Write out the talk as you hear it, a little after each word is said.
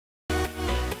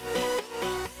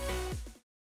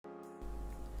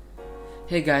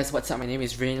Hey guys, what's up? My name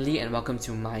is Rainly and welcome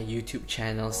to my YouTube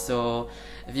channel. So,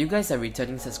 if you guys are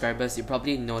returning subscribers, you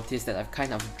probably noticed that I've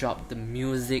kind of dropped the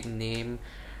music name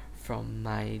from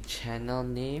my channel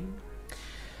name.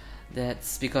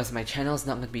 That's because my channel is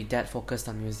not going to be that focused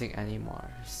on music anymore.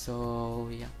 So,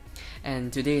 yeah.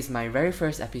 And today is my very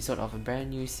first episode of a brand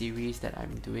new series that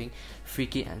I'm doing,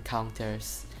 Freaky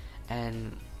Encounters.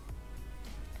 And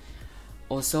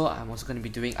also, I'm also going to be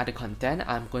doing other content.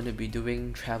 I'm going to be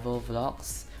doing travel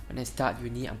vlogs. When I start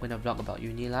uni, I'm going to vlog about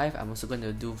uni life. I'm also going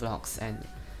to do vlogs and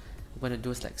I'm going to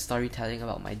do like storytelling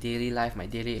about my daily life, my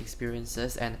daily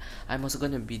experiences. And I'm also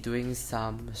going to be doing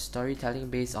some storytelling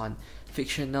based on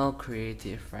fictional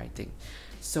creative writing.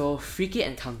 So Freaky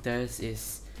Encounters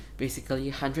is basically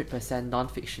 100%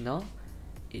 non-fictional.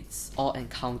 It's all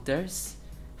encounters.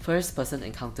 First person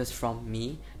encounters from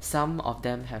me. Some of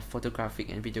them have photographic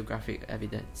and videographic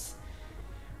evidence.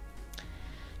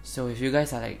 So if you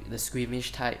guys are like the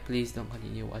squeamish type, please don't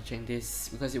continue watching this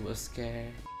because it will scare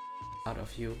out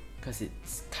of you, because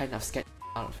it's kind of scared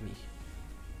out of me.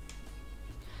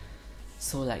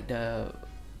 So like the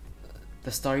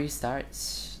story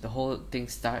starts, the whole thing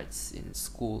starts in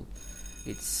school.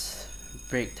 It's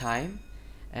break time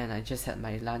and I just had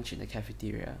my lunch in the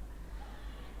cafeteria.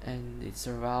 And it's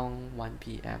around 1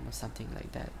 PM or something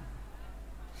like that.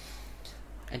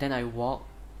 And then I walk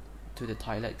to the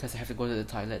toilet because I have to go to the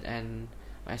toilet, and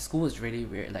my school is really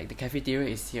weird. Like the cafeteria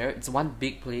is here. It's one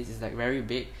big place. It's like very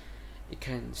big. It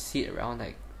can seat around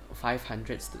like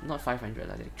 500, not 500,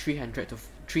 like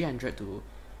 300 to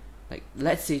like,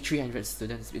 let's say 300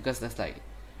 students, because there's like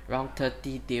around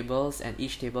 30 tables and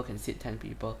each table can sit 10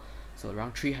 people. So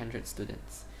around 300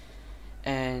 students.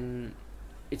 And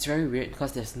it's very weird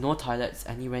because there's no toilets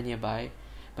anywhere nearby,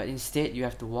 but instead you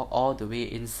have to walk all the way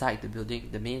inside the building,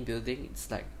 the main building.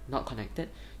 It's like not connected.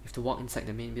 You have to walk inside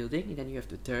the main building and then you have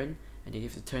to turn and then you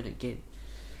have to turn again.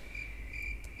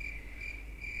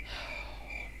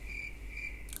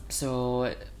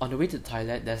 So on the way to the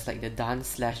toilet, there's like the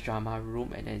dance/drama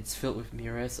room, and then it's filled with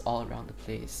mirrors all around the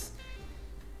place.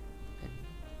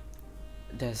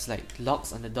 And there's like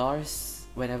locks on the doors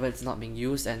whenever it's not being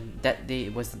used, and that day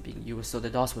it wasn't being used, so the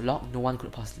doors were locked. No one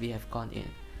could possibly have gone in.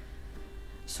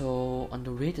 So on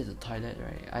the way to the toilet,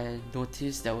 right, I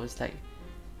noticed there was like,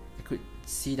 I could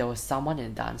see there was someone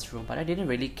in the dance room, but I didn't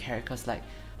really care because like,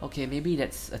 okay, maybe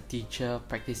that's a teacher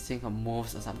practicing her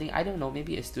moves or something. I don't know,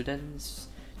 maybe a student's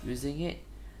using it.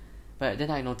 But then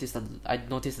I noticed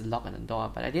the lock on the door,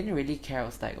 but I didn't really care. I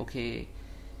was like, okay,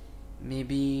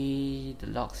 maybe the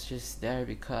lock's just there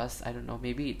because, I don't know,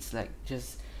 maybe it's like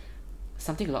just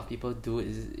something a lot of people do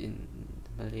is in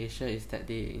Malaysia, is that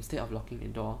they, instead of locking the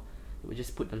door, they would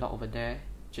just put the lock over there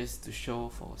just to show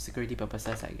for security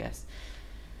purposes, I guess.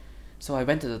 So I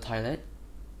went to the toilet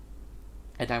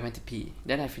and I went to pee.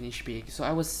 Then I finished peeing. So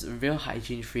I was a real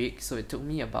hygiene freak, so it took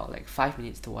me about like 5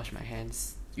 minutes to wash my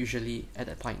hands, usually at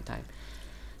that point in time.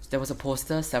 So there was a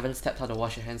poster, 7 steps how to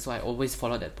wash your hands, so I always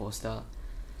followed that poster.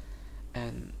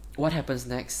 And what happens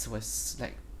next was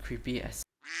like creepy as,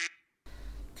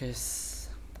 because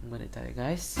I'm gonna tell you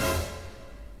guys.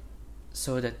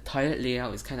 So the toilet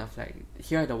layout is kind of like,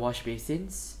 here are the wash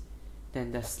basins,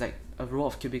 then there's like a row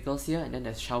of cubicles here, and then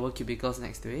there's shower cubicles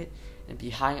next to it, and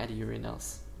behind are the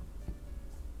urinals.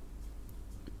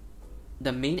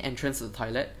 The main entrance to the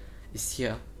toilet is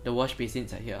here. The wash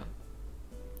basins are here.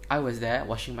 I was there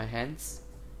washing my hands,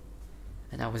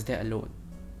 and I was there alone.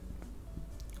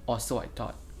 Or so I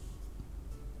thought.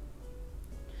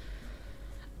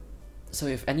 So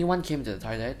if anyone came to the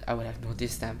toilet, I would have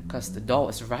noticed them because the door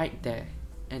was right there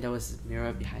and there was a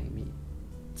mirror behind me.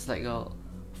 It's like a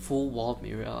full wall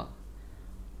mirror.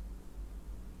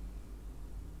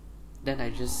 Then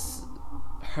I just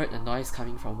heard a noise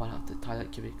coming from one of the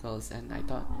toilet cubicles, and I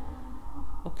thought,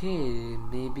 okay,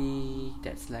 maybe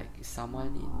that's like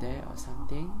someone in there or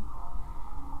something.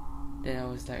 Then I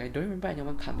was like, I don't remember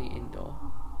anyone coming in though.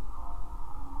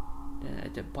 Then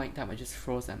at the point in time I just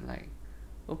froze. I'm like,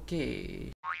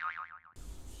 okay,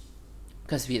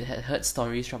 because we had heard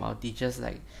stories from our teachers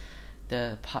like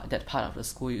that part of the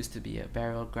school used to be a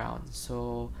burial ground.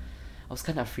 So I was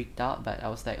kind of freaked out, but I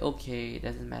was like, okay, it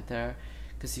doesn't matter,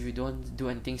 because if you don't do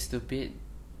anything stupid,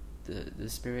 the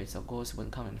spirits or ghosts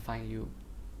won't come and find you.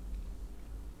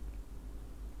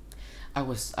 I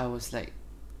was like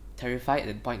terrified at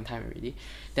that point in time already.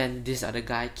 Then this other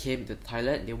guy came to the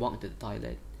toilet and they walked to the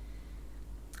toilet.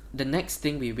 The next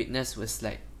thing we witnessed was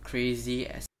like crazy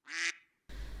as,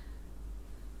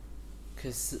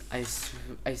 because I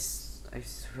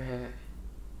swear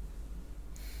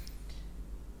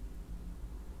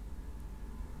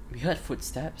we heard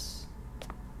footsteps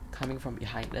coming from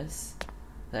behind us,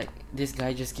 Like, this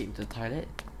guy just came to the toilet.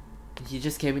 He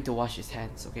just came in to wash his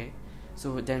hands, okay?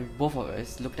 So then both of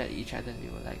us looked at each other and we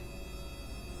were like...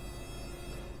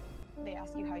 They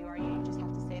ask you how you are, you just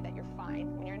have to say that you're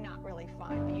fine when you're not really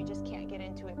fine, but you just can't get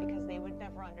into it because they would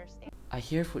never understand. I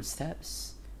hear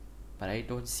footsteps, but I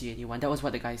don't see anyone. That was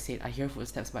what the guy said. I hear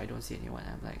footsteps, but I don't see anyone.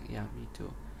 I'm like, yeah, me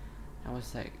too. I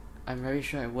was like, I'm very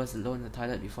sure I was alone in the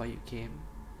toilet before you came.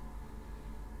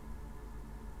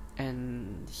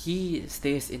 And he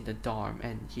stays in the dorm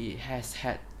and he has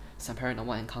had some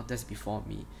paranormal encounters before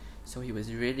me. So he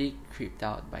was really creeped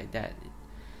out by that.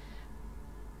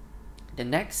 The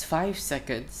next 5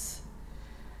 seconds,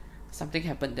 something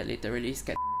happened that literally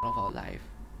scared the out of our life.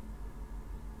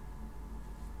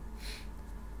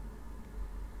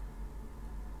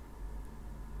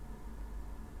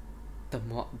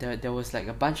 There was like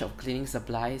a bunch of cleaning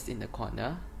supplies in the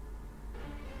corner.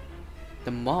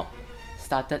 The mop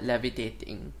started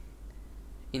levitating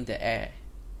in the air.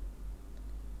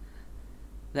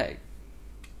 Like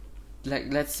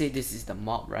let's say this is the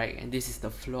mop, right? And this is the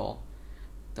floor.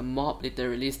 The mop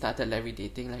literally started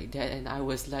levitating like that, and I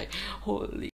was like,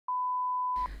 holy.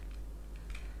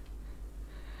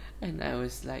 And I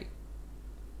was like,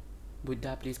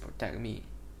 Buddha, please protect me.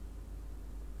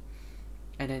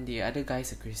 And then the other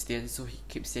guy's a Christian, so he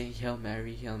keeps saying Hail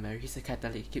Mary, Hail Mary. He's a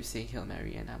Catholic, he keeps saying Hail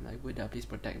Mary, and I'm like, Buddha, please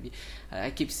protect me. I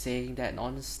keep saying that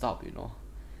non-stop, you know.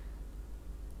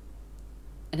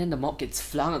 And then the mop gets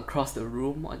flung across the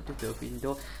room onto the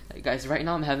window. Like, guys, right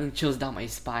now I'm having chills down my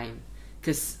spine,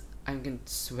 because I can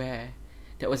swear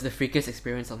that was the freakiest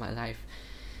experience of my life.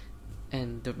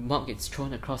 And the mop gets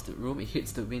thrown across the room, it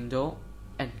hits the window,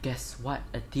 and guess what?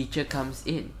 A teacher comes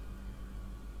in.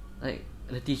 Like,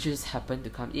 the teachers happened to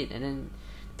come in, and then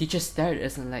teachers stared at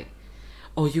us and like,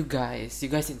 oh, you guys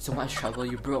in so much trouble,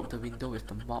 you broke the window with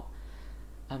the mop.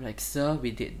 I'm like, sir,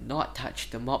 we did not touch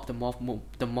the mop, the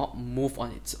mop moved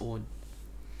on its own.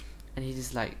 And he's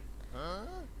just like,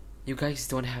 you guys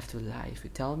don't have to lie. If you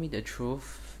tell me the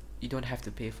truth, you don't have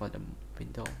to pay for the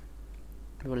window.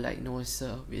 We were like, no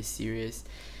sir, we're serious.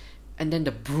 And then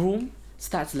the broom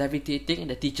starts levitating and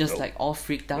the teacher's like all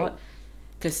freaked out.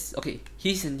 Because, okay,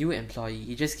 he's a new employee.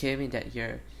 He just came in that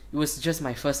year. It was just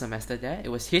my first semester there. It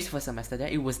was his first semester there.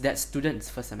 It was that student's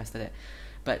first semester there.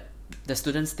 But the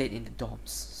students stayed in the dorms.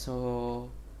 So,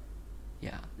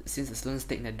 yeah, since the students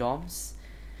stayed in the dorms,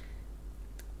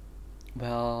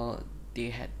 well, they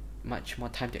had much more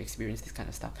time to experience this kind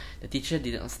of stuff. The teacher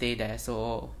didn't stay there,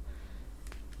 so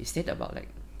he stayed about like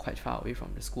quite far away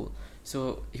from the school.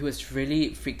 So he was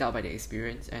really freaked out by the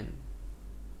experience, and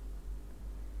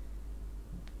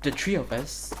the three of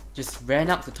us just ran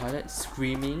up the toilet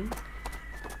screaming.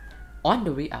 On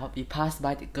the way out, we passed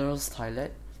by the girls'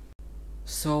 toilet.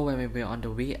 So when we were on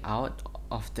the way out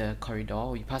of the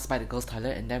corridor, we passed by the girls'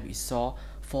 toilet and then we saw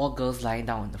 4 girls lying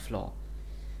down on the floor.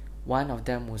 One of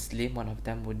them Muslim, one of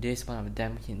them Buddhist, one of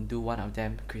them Hindu, one of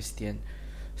them Christian.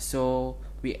 So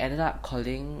we ended up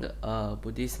calling a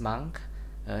Buddhist monk,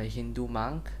 a Hindu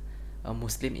monk, a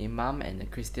Muslim imam, and a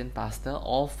Christian pastor.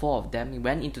 All 4 of them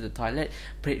went into the toilet,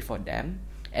 prayed for them,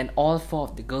 and all 4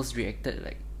 of the girls reacted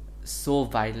like so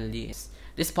violently.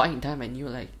 This point in time I knew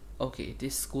like, okay,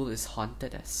 this school is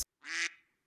haunted as.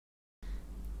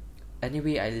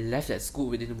 Anyway, I left that school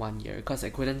within 1 year because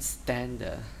I couldn't stand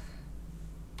the...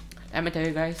 Let me tell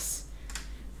you guys,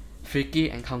 freaky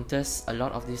encounters, a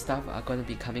lot of this stuff are gonna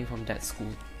be coming from that school,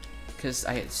 because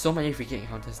I had so many freaky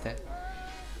encounters there.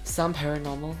 Some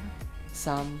paranormal,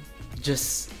 some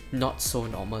just not so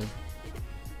normal,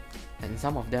 and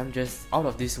some of them just out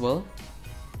of this world,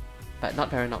 but not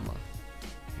paranormal.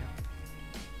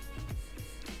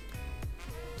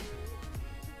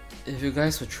 Yeah. If you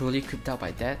guys were truly creeped out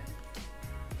by that,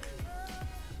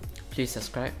 please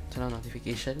subscribe, turn on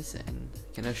notifications, and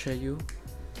I can assure you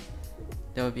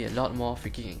there will be a lot more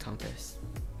freaking encounters.